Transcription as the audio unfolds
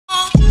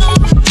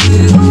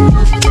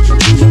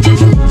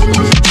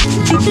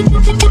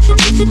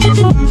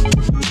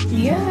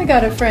Yeah, I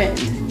got a friend.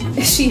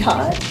 Is she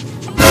hot?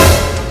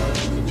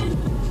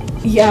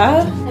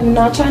 Yeah. I'm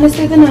not trying to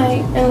stay the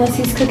night unless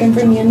he's cooking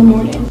for me in the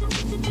morning.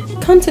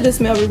 Come to this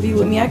mail review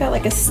with me. I got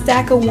like a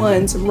stack of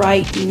ones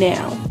right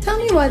now. Tell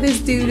me why this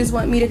dude is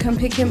wanting me to come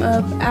pick him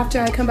up after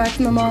I come back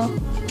from the mall.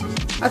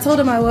 I told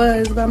him I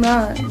was, but I'm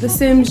not. The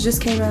Sims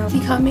just came out.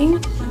 He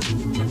coming?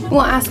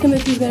 Well, ask him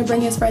if he's gonna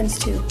bring his friends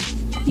too.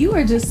 You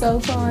are just so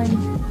fun.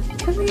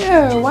 Come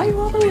here. Why you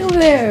all the way over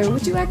there?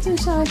 What you acting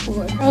shy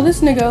for? Oh,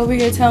 this nigga over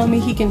here telling me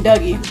he can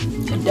Dougie.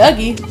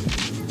 Dougie?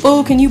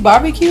 Fool, can you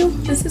barbecue?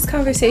 This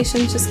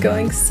conversation's just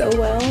going so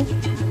well.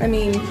 I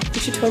mean, you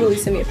should totally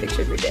send me a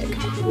picture of your dick.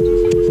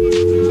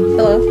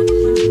 Hello?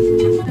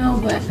 No,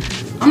 but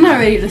I'm not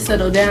ready to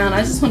settle down.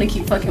 I just want to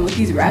keep fucking with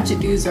these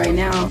ratchet dudes right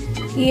now.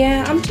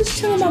 Yeah, I'm just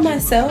chilling by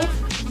myself.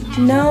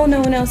 No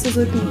one else is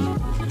with me.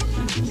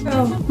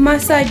 Oh, my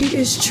side dude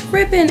is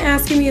tripping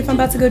asking me if I'm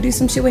about to go do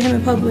some shit with him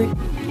in public.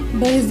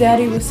 But his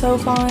daddy was so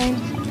fine.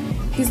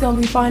 He's gonna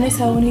be fine as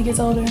hell when he gets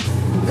older.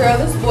 Girl,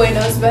 this boy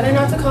knows better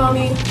not to call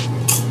me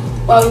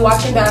while we're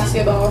watching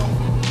basketball.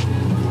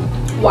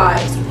 Why?